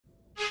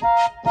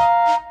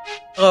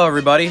Hello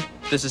everybody,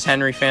 this is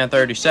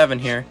HenryFan37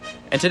 here,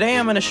 and today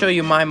I'm going to show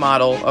you my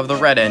model of the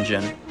Red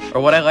Engine,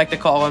 or what I like to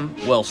call him,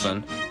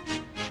 Wilson.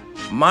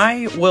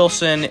 My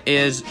Wilson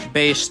is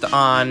based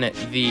on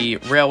the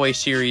Railway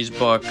Series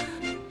book,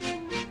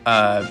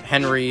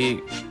 Henry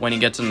when he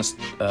gets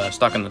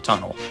stuck in the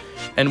tunnel,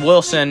 and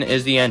Wilson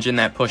is the engine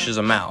that pushes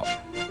him out.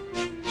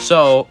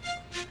 So,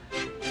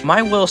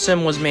 my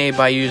Wilson was made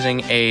by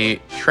using a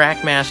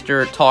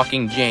Trackmaster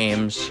Talking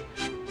James.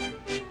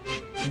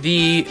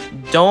 The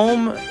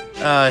dome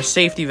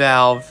safety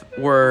valve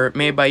were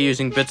made by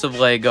using bits of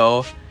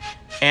Lego,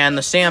 and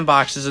the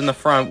sandboxes in the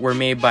front were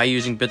made by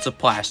using bits of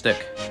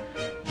plastic.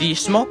 The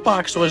smoke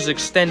box was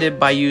extended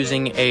by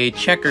using a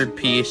checkered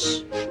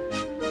piece,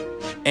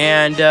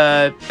 and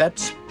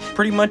that's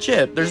pretty much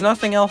it. There's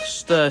nothing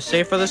else to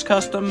say for this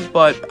custom,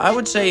 but I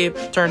would say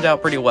it turned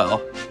out pretty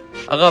well.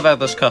 I love how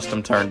this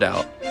custom turned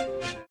out.